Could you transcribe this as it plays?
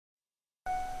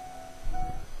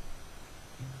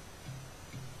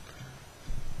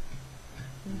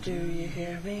Do you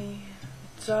hear me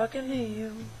talking to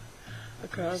you?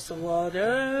 Across the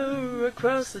water,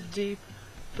 across the deep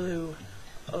blue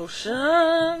ocean,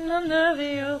 under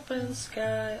the open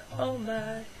sky. Oh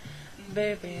my,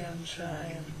 baby, I'm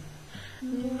trying.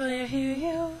 Will I hear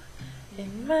you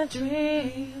in my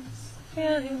dreams?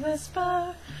 Feel you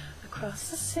whisper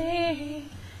across the sea.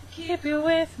 Keep you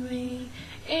with me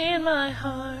in my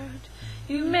heart.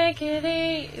 You make it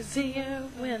easier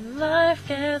when life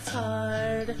gets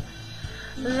hard.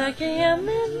 Lucky I'm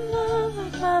in love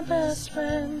with my best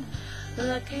friend.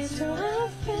 Lucky to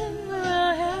have been where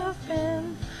I have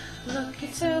been. Lucky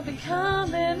to be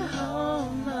coming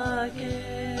home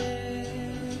again.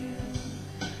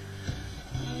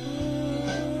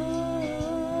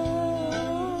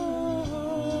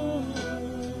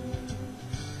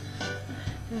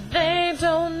 They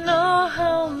don't know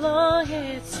how long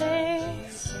it takes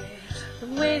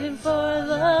waiting for a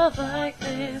love like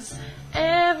this.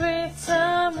 Every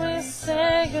time we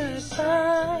say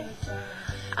goodbye,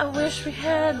 I wish we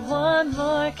had one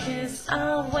more kiss.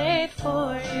 I'll wait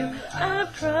for you, I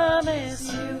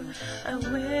promise you I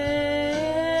will.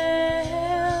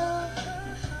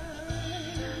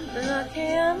 Lucky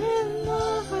I'm in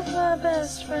love with my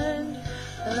best friend.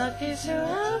 Lucky to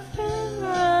have been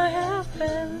where I have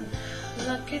been.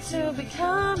 Lucky to be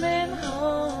coming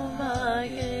home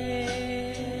again.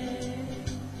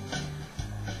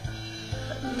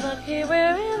 Lucky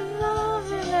we're in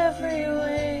love in every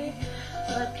way.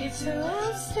 Lucky to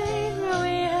have stayed where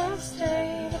we have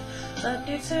stayed.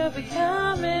 Lucky to be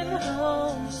coming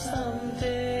home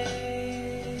someday.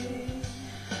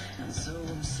 And so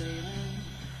I'm sailing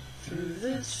through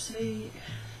the sea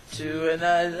to an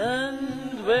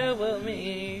island where we'll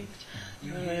meet.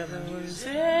 You hear the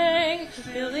music,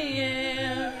 feel the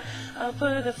air. I'll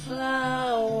put a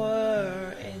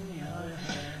flower in your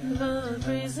hair. The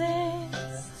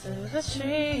breezes through the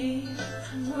trees,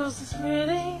 roses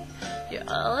pretty, you're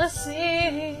all I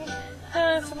see.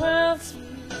 As the world's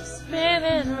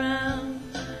spinning round,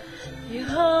 you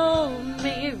hold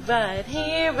me right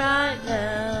here, right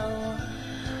now.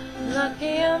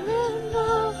 Lucky I'm in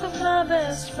love with my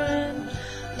best friend.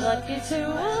 Lucky to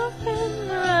have been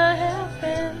where I have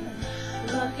been.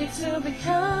 Lucky to be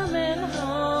coming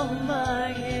home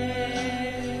again.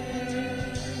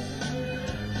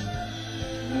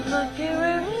 Lucky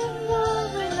we're in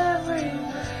love in every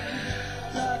way.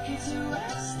 Lucky to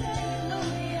have stayed where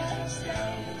we have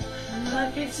stayed.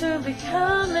 Lucky to be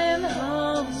coming